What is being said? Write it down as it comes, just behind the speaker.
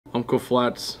Uncle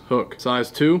Flats hook,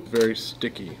 size 2, very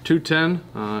sticky. 210,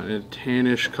 and a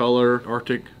tannish color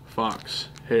Arctic fox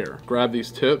hair. Grab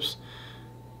these tips,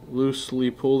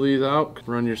 loosely pull these out,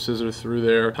 run your scissors through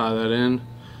there, tie that in,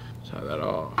 tie that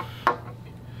off.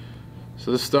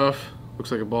 So this stuff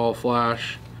looks like a ball of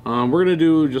flash. We're gonna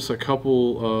do just a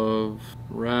couple of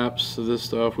wraps of this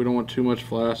stuff. We don't want too much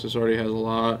flash, this already has a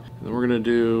lot. And then we're gonna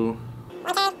do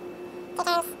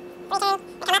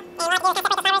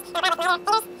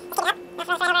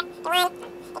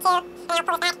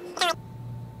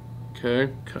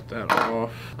okay, cut that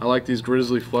off. I like these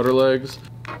grizzly flutter legs.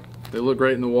 They look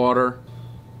great in the water.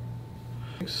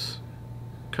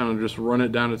 Kind of just run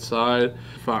it down its side.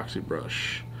 Foxy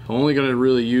brush. I'm only gonna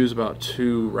really use about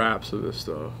 2 wraps of this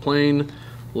stuff. Plain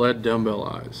lead dumbbell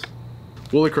eyes.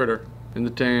 Woolly critter in the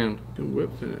tan. Good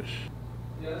whip finish.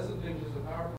 Yeah, this is a power.